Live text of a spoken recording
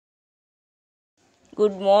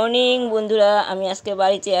Good morning বন্ধুরা। আমি আজকে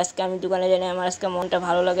বাড়িতে, আজকে আমি দোকানে যাই না, আমার আজকে মনটা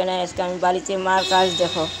ভালো লাগে না। আজকে আমি বাড়িতে মার কাজ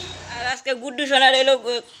দেখো। আর আজকে গুড্ডু সোনার এলো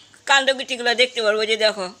কাণ্ডকীর্তিগুলো দেখতে পারবো, যে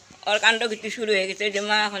দেখো ওর কাণ্ডকীর্তি শুরু হয়ে গেছে। যে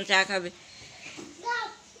মা এখন চা খাবে।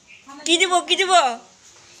 কি দিব কি দিব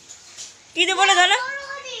কি দিব বলে ধরো।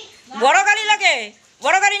 বড় গাড়ি লাগে,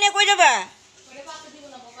 বড় গাড়ি নিয়ে কই যাবা?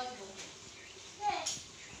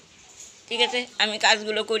 ঠিক আছে, আমি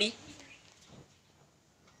কাজগুলো করি।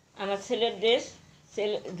 আমার ছেলের ড্রেস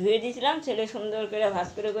ছেলে ধুয়ে দিয়েছিলাম, ছেলে সুন্দর করে ভাঁজ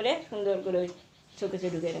করে সুন্দর করে ওই শোকেসে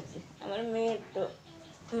ঢুকে রাখছে। আমার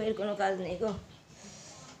মেয়ের কোনো কাজ নেই গো।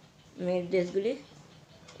 মেয়ের ড্রেসগুলি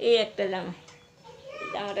এই একটা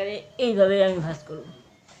জামাটারে এইভাবে আমি ভাঁজ করব।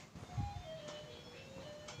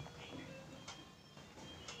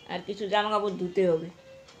 আর কিছু জামা কাপড় ধুতে হবে,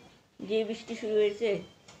 যে বৃষ্টি শুরু হয়েছে।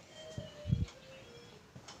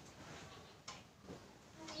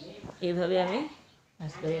 এইভাবে আমি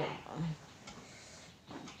ভাঁজ করে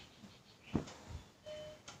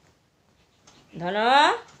ধন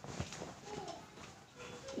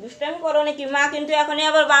দুষ্টামি করো নাকি? মা কিন্তু এখনই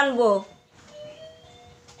আবার বানবো।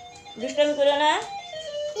 দুষ্টামি করো না।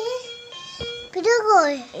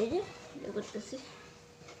 এই যে করতেছি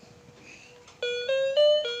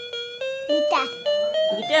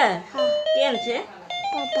গিটার। কে আনছে?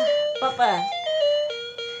 পাপা।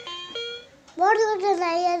 বড় গিটার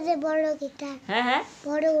নাই আছে, বড় গিটার। হ্যাঁ হ্যাঁ,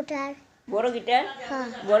 বড় গিটার। বড় গিটার। হ্যাঁ।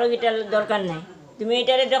 বড় গিটার দরকার নেই। তুমি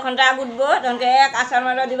এটারে যখন রাগ উঠবো তখন এক আষাঢ়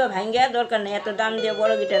মারা দিবা ভাঙ্গিয়া, দরকার নেই এত দাম দিয়ে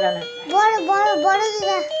বড় গিটার আনা। বড় বড় বড়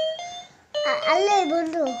গিটার আনলে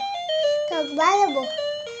বন্ধু তো বাজাবো,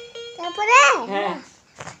 তারপরে হ্যাঁ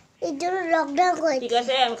এর জন্য লকডাউন করে। ঠিক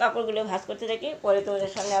আছে, আমি কাপড়গুলো ভাঁজ করতে থাকি, পরে তোমাদের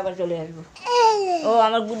সামনে আবার চলে আসবো। ও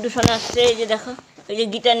আমার গুড্ডু সোনা আসছে, এই যে দেখো, এই যে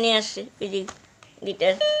গিটার নিয়ে আসছে, এই যে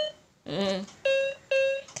গিটার।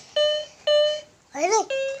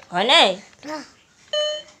 হয় নাই? না,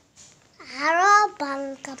 আরো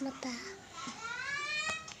বালকা মাথা।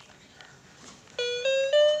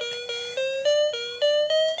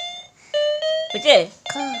 বুঝছে?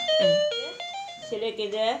 ছেলেকে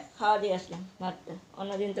দেয় খাওয়া দিয়ে আসলাম ভাতটা।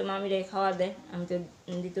 অন্যদিন তো মামিরাই খাওয়া দেয়, আমি তো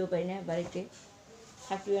দিতেও পারি না, বাড়িতে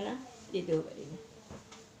থাকিও না, দিতেও পারি না।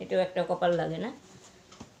 এটাও একটা কপাল লাগে না?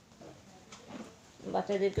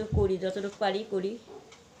 বাচ্চাদেরকেও করি, যতটুকু পারি করি।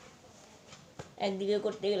 একদিকে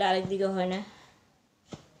করতে গেলে আরেকদিকে হয় না,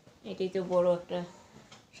 এটাই তো বড় একটা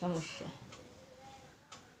সমস্যা।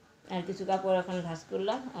 আর কিছু কাপড় এখন ভাঁজ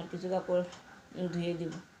করলাম, আর কিছু কাপড় ধুয়ে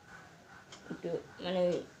দিব, একটু মানে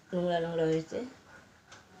নোংরা নোংরা হয়েছে।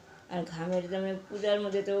 আর ঘামের মানে পূজার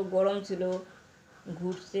মধ্যে তো গরম ছিল,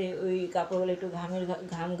 ঘুরছে, ওই কাপড়গুলো একটু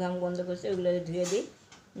ঘাম ঘাম গন্ধ করছে, ওইগুলো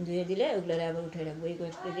ধুয়ে দিলে ওগুলো আবার উঠে রাখবো।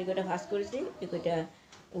 যে কটা ভাঁজ করেছি এই কটা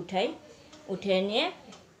উঠে নিয়ে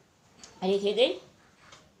রেখে দিই।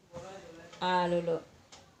 আর হলো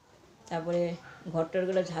তারপরে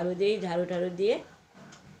ঘরটরগুলো ঝাড়ু দিই, ঝাড়ু টাড়ু দিয়ে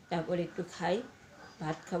তারপরে একটু খাই,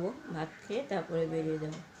 ভাত খাবো, ভাত খেয়ে তারপরে বেরিয়ে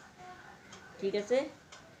যাবো। ঠিক আছে,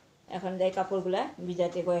 এখন দেয় কাপড়গুলা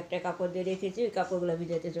ভিজাতে, কয়েকটা কাপড় দিয়ে রেখেছি, ওই কাপড়গুলো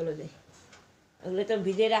ভিজাতে চলে যায়। ওগুলো তো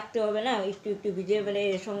ভিজে রাখতে হবে না, একটু একটু ভিজে মানে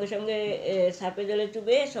সঙ্গে সঙ্গে সার্ফে জলে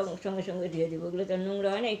চুবে সঙ্গে সঙ্গে ধুয়ে দিব। ওগুলো তো নোংরা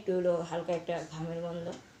হয় না, একটু হলো হালকা একটা ঘামের গন্ধ,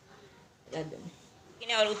 তার জন্য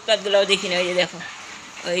কিনে। আর উৎপাতগুলোও দেখি না, ওই যে দেখো,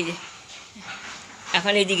 ওই যে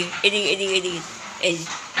এখন এদিকে এদিকে এদিকে এদিকে, এই যে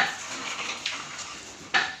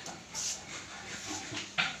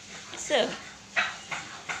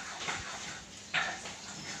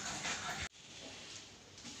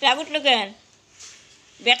রাগ উঠলো কেন?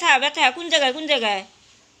 ব্যথা ব্যথা কোন জায়গায় কোন জায়গায়?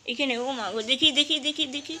 এখানে। ও মা গো, দেখি দেখি দেখি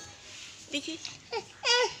দেখি দেখি,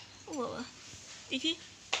 ও বাবা, দেখি।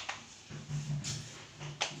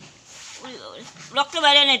 রক্ত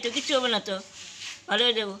বাইরে নাই তো, কিচ্ছু হবে না তো, ভালো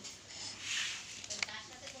হয়ে যাবো।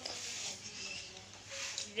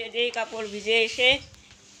 ভিজে কাপড় ভিজে এসে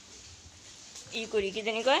করি, কি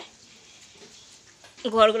জানি কয়,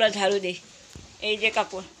 ঘরগুলো ঝাড়ু দিই। এই যে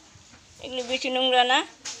কাপড়, এগুলো বেশি নোংরা না,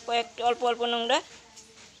 কয়েকটা অল্প অল্প নোংরা।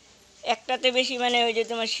 একটাতে বেশি মানে ওই যে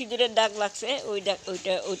তোমার সিঁদুরের দাগ লাগছে,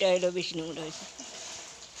 ওইটা হলো বেশি নোংরা হয়েছে।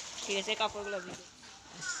 ঠিক আছে, কাপড়গুলো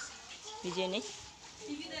ভিজে নিই,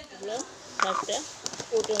 এগুলো সাতটা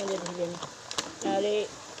কৌটোর মধ্যে ঢেলে নিই। নাহলে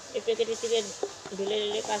এই প্যাকেটের থেকে ঢেলে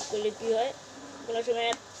কাজ করলে কী হয়, কোনো সময়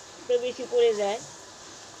একটু বেশি পড়ে যায়।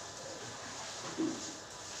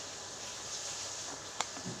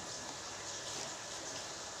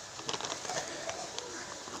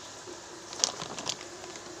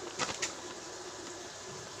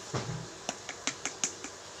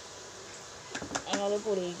 আমারও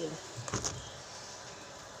পড়েই গেল।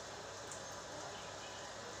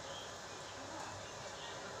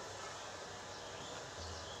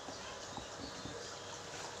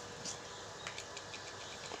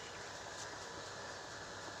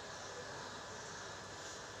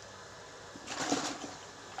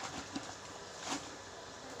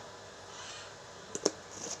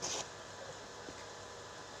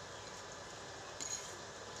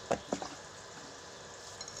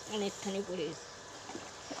 অনেকখানি পড়ে গেছে।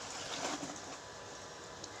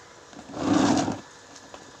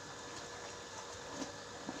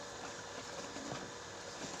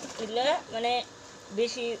 এগুলো মানে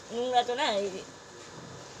বেশি নোংরা তো না, এই যে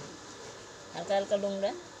হালকা হালকা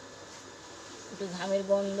নোংরা, একটু ঘামের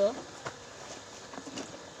গন্ধ,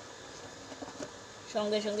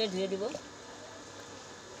 সঙ্গে সঙ্গে ধুয়ে দিব।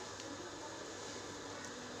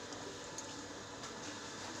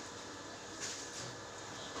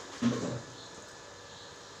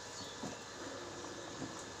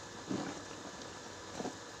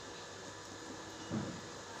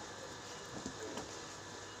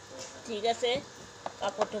 ঠিক আছে,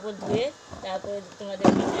 কাপড় টাপড় ধুয়ে তারপরে তোমাদের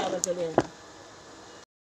সাথে আবার চলে আসবো।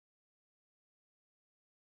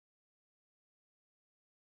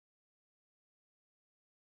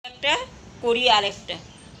 একটা করি আরেকটা,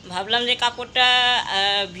 ভাবলাম যে কাপড়টা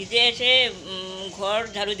ভিজে এসে ঘর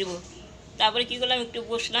ঝাড়ু দিব। তারপরে কী করলাম, একটু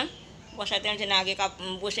বসলাম, বসাতে হচ্ছে না, আগে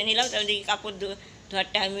বসে নিলাম, তারপরে দেখি কাপড় ধোয়ার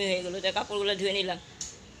টাইমই হয়ে গেলো, তাই কাপড়গুলো ধুয়ে নিলাম।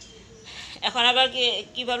 এখন আবার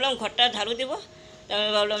কী ভাবলাম, ঘরটা ঝাড়ু দেবো,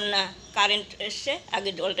 তারপরে ভাবলাম না, কারেন্ট এসছে, আগে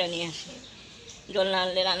জলটা নিয়ে আসি। জল না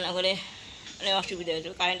আনলে রান্নাঘরে অনেক অসুবিধা হয়েছে,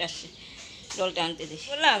 কারেন্ট আসছে, জলটা আনতে দিই।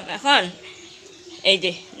 বললাম এখন এই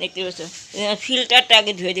যে দেখতে পাচ্ছ, ফিল্টারটা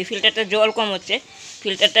আগে ধুয়ে দিই, ফিল্টারটা জল কম হচ্ছে,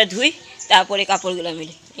 ফিল্টারটা ধুই, তারপরে কাপড়গুলো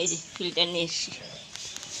মিলে। এই যে ফিল্টার নিয়ে এসেছি,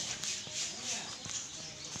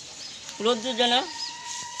 রোদ্দুর জন্য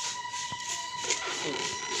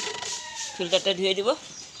ফিল্টারটা ধুয়ে দিব,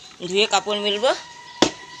 ধুয়ে কাপড় মিলব,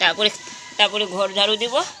 তারপরে তারপরে ঘর ঝাড়ু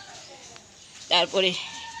দিব, তারপরে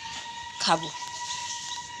খাবো।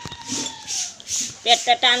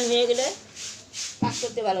 পেটটা টান হয়ে গেলে কাজ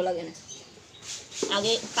করতে ভালো লাগে না,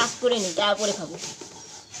 আগে কাজ করে নিই, তারপরে খাবো।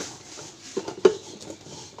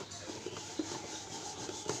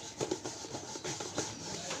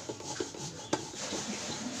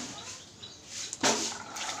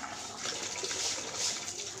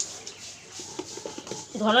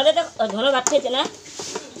 ধনো ভাত খেয়েছে না?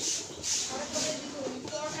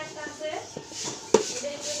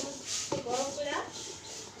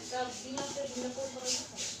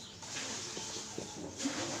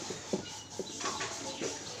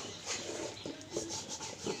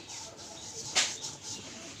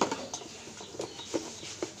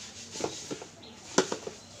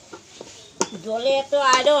 জলে এত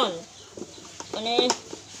আয়রন, মানে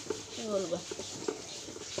কী বলবো,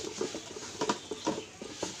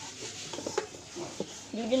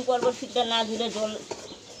 দুদিন পর পর ফিল্টার না ধুলে জল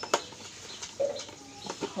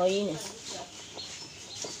হয়ই না।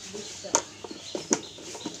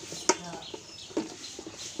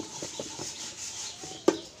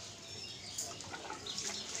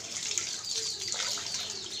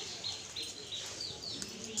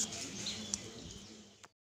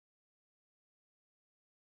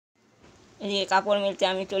 এদিকে কাপড় মিলতে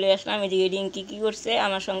আমি চলে আসলাম, এদিকে রিঙ্কি কী করছে,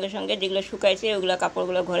 আমার সঙ্গে সঙ্গে যেগুলো শুকাইছে ওগুলো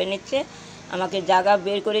কাপড়গুলো ঘরে নিচ্ছে, আমাকে জায়গা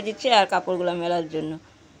বের করে দিচ্ছে আর কাপড়গুলো মেলার জন্য।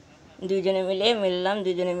 দুইজনে মিলে মেললাম,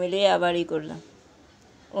 দুইজনে মিলে আবার ই করলাম।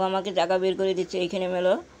 ও আমাকে জায়গা বের করে দিচ্ছে, এইখানে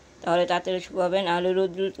মেলো, তাহলে তাড়াতাড়ি শুকাবে, নাহলে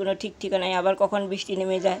রোদ কোনো ঠিক ঠিকানায়, আবার কখন বৃষ্টি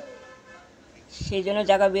নেমে যায়, সেই জন্য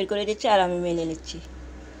জায়গা বের করে দিচ্ছে আর আমি মেনে নিচ্ছি।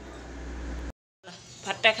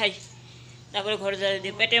 ভাতটা খাই, তারপরে ঘরে যা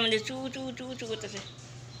দিয়ে পেটের মধ্যে চু চু চু চু করতেছে,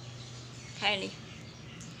 খাইনি।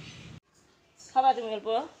 খাবা তুমি অল্প?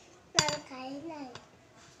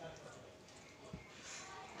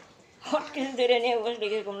 হট কিছু ধরে নিয়ে বসলে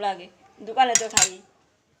কিরকম লাগে, দোকানে তো খাই।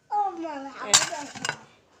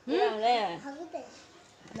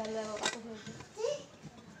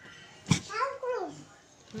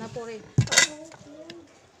 না পরে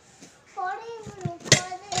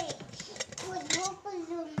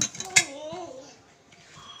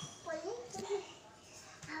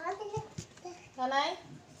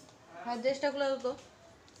ড্রেসটাগুলো তো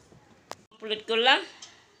কমপ্লিট করলাম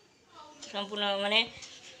সম্পূর্ণ, মানে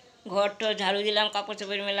ঘরটা ঝাড়ু দিলাম, কাপড়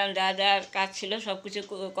চাপড় মেলাম, যা যা কাজ ছিল সব কিছু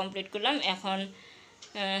কমপ্লিট করলাম। এখন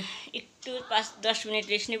একটু 5-10 মিনিট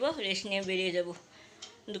রেস্ট নিব, রেস্ট নিয়ে বেরিয়ে যাব।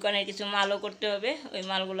 দোকানে কিছু মালও করতে হবে, ওই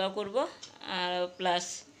মালগুলো করব, আর প্লাস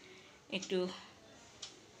একটু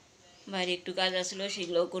বাইরে একটু কাজ আসলো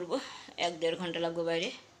সেগুলোও করব। 1-1.5 ঘন্টা লাগবে বাইরে,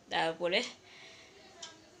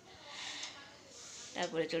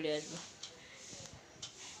 তারপরে চলে আসবো।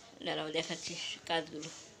 দাঁড়াও দেখাচ্ছি কাজগুলো।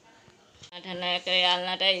 ঠান্ডা একটা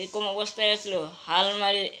আলনাটা এরকম অবস্থায় আসলো, হাল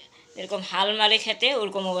মারে, এরকম হাল মারে খেতে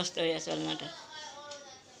ওরকম অবস্থা হয়ে আছে আলনাটা।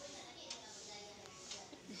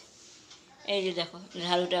 এই যে দেখো,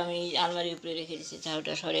 ঝাড়ুটা আমি আলমারির উপরে রেখে দিচ্ছি,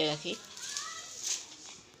 ঝাড়ুটা সরিয়ে রাখি,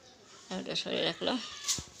 ঝাড়ুটা সরিয়ে রাখলাম।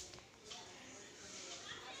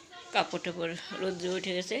 কাপড় টাপড় রোদ্রে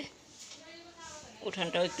উঠে গেছে,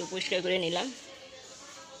 উঠানটাও একটু পরিষ্কার করে নিলাম।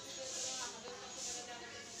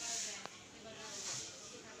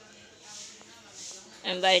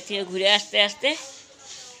 আমি বাড়ি থেকে ঘুরে আসতে আসতে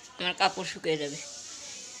আমার কাপড় শুকিয়ে যাবে।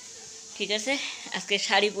 ঠিক আছে, আজকে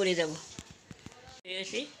শাড়ি পরে যাব।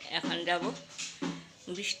 পেয়েছি, এখন যাব।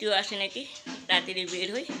 বৃষ্টিও আসে নাকি, তাড়াতাড়ি বের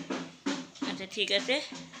হই। আচ্ছা ঠিক আছে,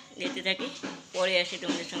 যেতে থাকি, পরে আসি,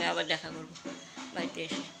 তোমাদের সঙ্গে আবার দেখা করবো বাড়িতে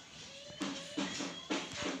এসে।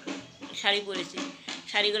 শাড়ি পরেছি,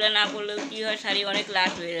 শাড়িগুলো না পরলেও কী হয়, শাড়ি অনেক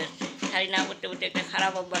লাট হয়ে যাচ্ছে। শাড়ি না পরতে পরতে একটা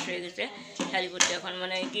খারাপ অভ্যাস হয়ে গেছে শাড়ি পরতে। এখন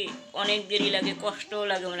মানে কি অনেক দেরি লাগে, কষ্টও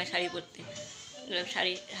লাগে মানে শাড়ি পরতে।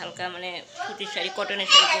 শাড়ি হালকা মানে সুতির শাড়ি, কটনের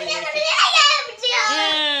শাড়ি পরে নিয়েছি।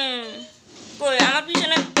 কই আমার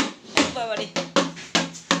পিছনে বাবারে,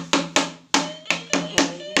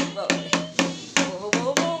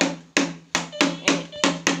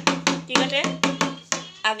 ঠিক আছে,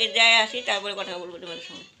 আগে যাই আসি, তারপরে কথা বলবো তোমাদের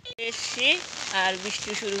সঙ্গে। এসছি আর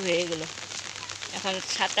বৃষ্টি শুরু হয়ে গেল। এখন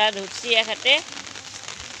ছাতা ধরছি এক হাতে,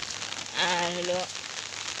 আর হলো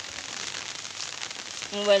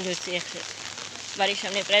মোবাইল ধরছি একসাথে। বাড়ির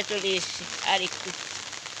সামনে প্রায় চলে এসছি, আর একটু,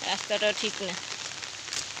 রাস্তাটাও ঠিক না।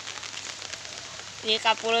 এই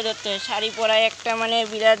কাপড়ও ধরতে হয়, শাড়ি পরায় একটা মানে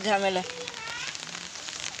বিরাট ঝামেলা।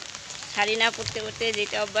 শাড়ি না পরতে পরতে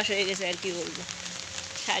যেটা অভ্যাস হয়ে গেছে আর কি বলবো।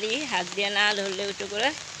 শাড়ি হাত দিয়ে না ধরলে উঠে করে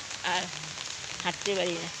আর হাঁটতে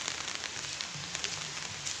পারি না।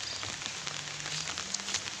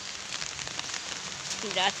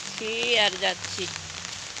 যাচ্ছি আর যাচ্ছি।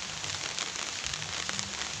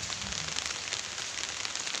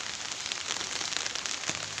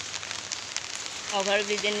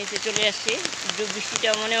 ওভারব্রিজের নিচে চলে আসছি। বৃষ্টিটা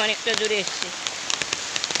মনে অনেকটা জোরে এসছে।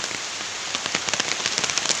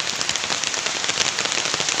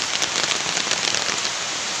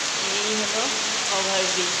 এই হলো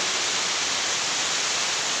ওভারব্রিজ,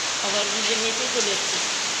 ওভারব্রিজের নিচে চলে এসছি।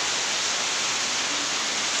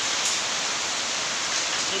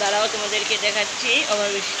 দাঁড়াও, তোমাদেরকে দেখাচ্ছি।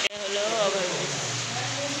 ওভারব্রিজটা হলো ওভারব্রিজ।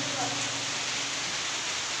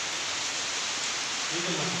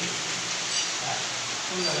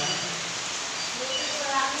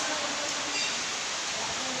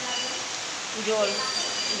 জল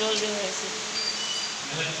জল জমে আছে।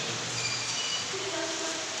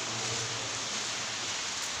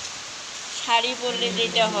 শাড়ি পরলে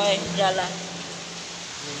যেটা হয় জ্বালা,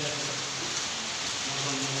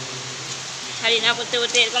 শাড়ি না পরতে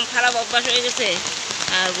পরতে এরকম খারাপ অভ্যাস হয়ে গেছে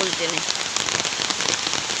আর বলতে নেই।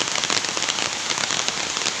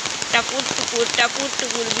 টাপুর টুকুর টাপুর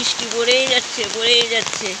টুকুর বৃষ্টি পড়েই যাচ্ছে, পড়েই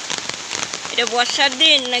যাচ্ছে। এটা বর্ষার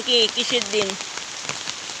দিন নাকি কিসের দিন?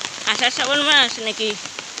 আষাঢ় শ্রাবণ মাস নাকি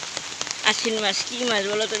আশ্বিন মাস? কী মাস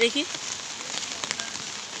বলো তো দেখি?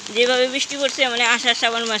 যেভাবে বৃষ্টি পড়ছে মানে আষাঢ়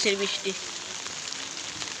শ্রাবণ মাসের বৃষ্টি।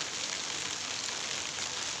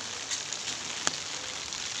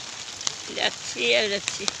 যাচ্ছি আর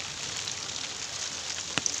যাচ্ছি।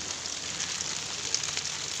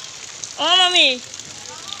 ও মামি,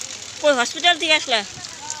 কই হসপিটাল থেকে আসলা?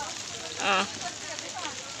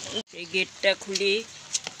 এই গেটটা খুলি,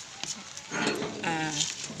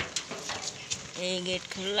 এই গেট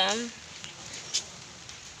খুললাম।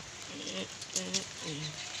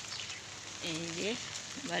 এই যে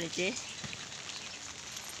বাড়িতে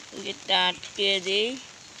গেটটা আটকে দিই।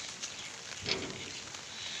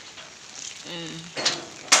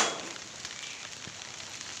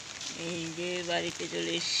 এই যে বাড়িতে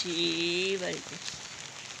চলে এসেছি। বাড়িতে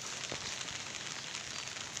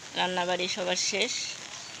রান্নাবাড়ি সবার শেষ,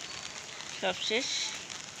 সব শেষ।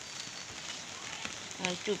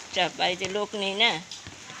 চুপচাপ, বাড়িতে লোক নেই না।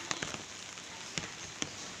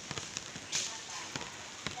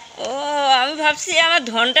 ও, আমি ভাবছি আমার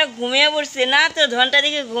ধনটা ঘুমিয়ে পড়ছে। না তো, ধনটা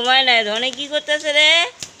দেখে ঘুমায় না। ধনে কি করতেছে রে?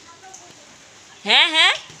 হ্যাঁ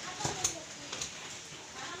হ্যাঁ,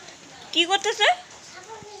 কি করতেছে?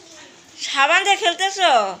 সাবান দিয়ে খেলতেছ?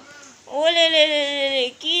 ও লে লে লে লে,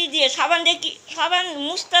 কি দিয়ে সাবান দিয়ে? কি সাবান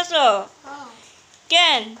মুছতেছ?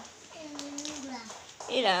 কেন?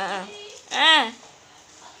 এরা হ্যাঁ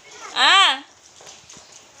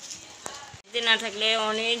না থাকলে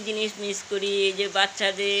অনেক জিনিস মিস করি। এই যে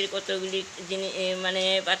বাচ্চাদের কতগুলি জিনিস, মানে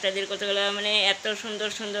বাচ্চাদের কতগুলো মানে এত সুন্দর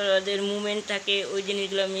সুন্দর ওদের মুভমেন্ট থাকে, ওই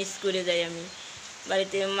জিনিসগুলো মিস করে যাই আমি।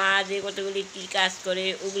 বাড়িতে মা যে কতগুলি কী কাজ করে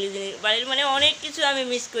ওগুলি জিনিস, বাড়ির মানে অনেক কিছু আমি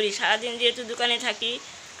মিস করি। সারাদিন যেহেতু দোকানে থাকি,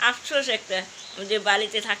 আফসোস একটা যে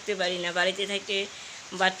বাড়িতে থাকতে পারি না। বাড়িতে থেকে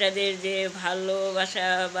বাচ্চাদের যে ভালোবাসা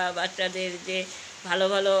বা বাচ্চাদের যে ভালো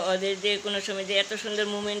ভালো ওদের যে কোনো সময় যে এত সুন্দর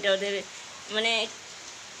মুভমেন্ট ওদের, মানে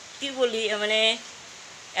কী বলি, মানে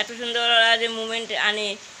এত সুন্দর ওরা যে মুভমেন্ট আনে,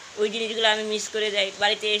 ওই জিনিসগুলো আমি মিস করে যাই।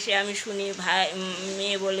 বাড়িতে এসে আমি শুনি ভাই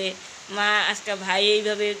মেয়ে বলে মা আজকে ভাই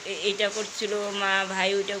এইভাবে এইটা করছিল, মা ভাই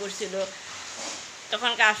ওইটা করছিল,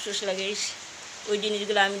 তখনকার আফসোস লাগে, ইস, ওই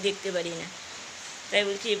জিনিসগুলো আমি দেখতে পারি না। তাই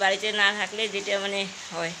বলছি বাড়িতে না থাকলে যেটা মানে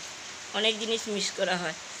হয়, অনেক জিনিস মিস করা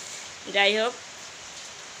হয়। যাই হোক,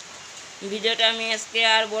 ভিডিওটা আমি আজকে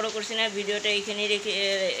আর বড় করছি না, ভিডিওটা এইখানেই রেখে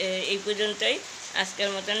এই পর্যন্তই, আজকের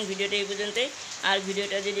মতন ভিডিওটা এই পর্যন্তই। আর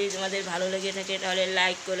ভিডিওটা যদি তোমাদের ভালো লেগে থাকে তাহলে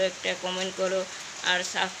লাইক করো, একটা কমেন্ট করো, আর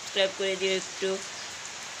সাবস্ক্রাইব করে দিও একটু।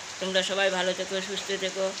 তোমরা সবাই ভালো থেকো, সুস্থ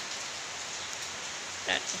থেকো,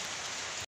 টাটা।